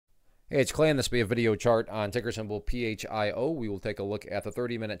Hey, it's Clay, and this will be a video chart on ticker symbol PHIO. We will take a look at the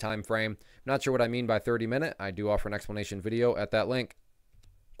 30-minute time frame. Not sure what I mean by 30-minute. I do offer an explanation video at that link.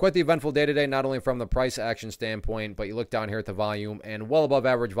 Quite the eventful day today, not only from the price action standpoint, but you look down here at the volume and well above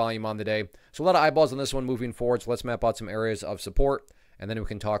average volume on the day. So a lot of eyeballs on this one moving forward. So let's map out some areas of support, and then we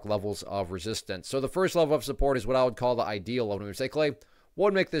can talk levels of resistance. So the first level of support is what I would call the ideal level. When we say, Clay, what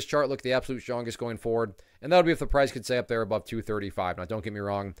would make this chart look the absolute strongest going forward? And that would be if the price could stay up there above 235. Now, don't get me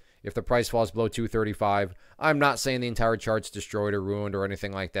wrong. If the price falls below 235, I'm not saying the entire chart's destroyed or ruined or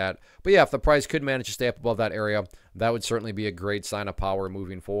anything like that. But yeah, if the price could manage to stay up above that area, that would certainly be a great sign of power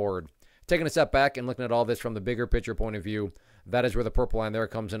moving forward. Taking a step back and looking at all this from the bigger picture point of view, that is where the purple line there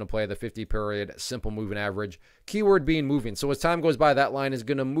comes into play, the 50-period simple moving average. Keyword being moving. So as time goes by, that line is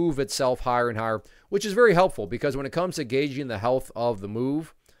going to move itself higher and higher, which is very helpful because when it comes to gauging the health of the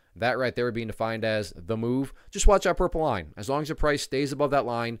move, that right there being defined as the move, just watch that purple line. As long as the price stays above that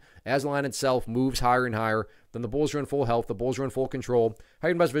line, as the line itself moves higher and higher, then the bulls are in full health, the bulls are in full control. How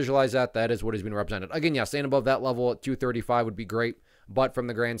you can best visualize that, that is what is being represented. Again, yeah, staying above that level at 235 would be great, but from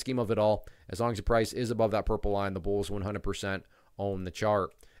the grand scheme of it all, as long as the price is above that purple line, the bulls 100% own the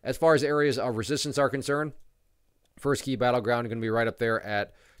chart. As far as areas of resistance are concerned, first key battleground is going to be right up there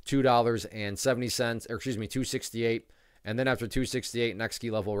at $2.70, or excuse me, 268. And then after 268, next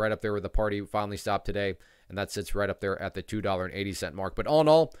key level right up there where the party finally stopped today. And that sits right up there at the $2.80 mark. But all in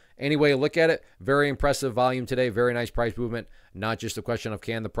all, any way you look at it, very impressive volume today. Very nice price movement. Not just a question of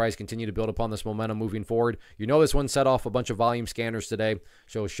can the price continue to build upon this momentum moving forward. You know this one set off a bunch of volume scanners today.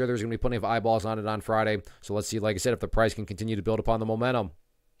 So sure there's going to be plenty of eyeballs on it on Friday. So let's see, like I said, if the price can continue to build upon the momentum.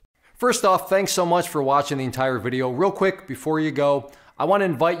 First off, thanks so much for watching the entire video. Real quick, before you go, I want to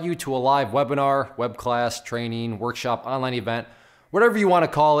invite you to a live webinar, web class, training, workshop, online event, whatever you want to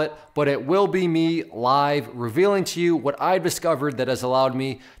call it, but it will be me live revealing to you what I've discovered that has allowed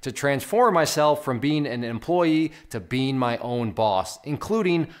me to transform myself from being an employee to being my own boss,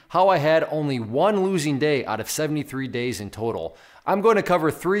 including how I had only one losing day out of 73 days in total. I'm going to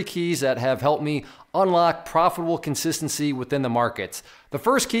cover 3 keys that have helped me unlock profitable consistency within the markets. The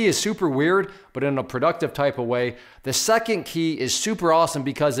first key is super weird, but in a productive type of way. The second key is super awesome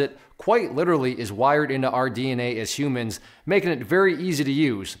because it quite literally is wired into our DNA as humans, making it very easy to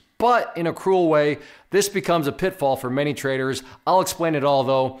use. But in a cruel way, this becomes a pitfall for many traders. I'll explain it all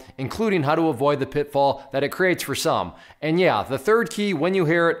though, including how to avoid the pitfall that it creates for some. And yeah, the third key, when you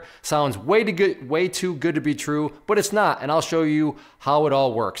hear it, sounds way too good to be true, but it's not, and I'll show you how it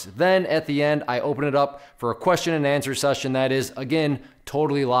all works. Then at the end, I open it up for a question and answer session that is, again,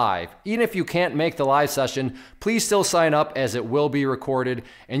 totally live. Even if you can't make the live session, please still sign up as it will be recorded,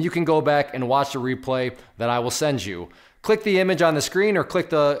 and you can go back and watch the replay that I will send you. Click the image on the screen or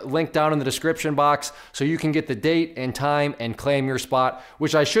click the link down in the description box so you can get the date and time and claim your spot,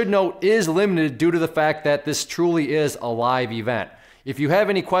 which I should note is limited due to the fact that this truly is a live event. If you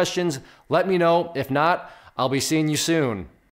have any questions, let me know. If not, I'll be seeing you soon.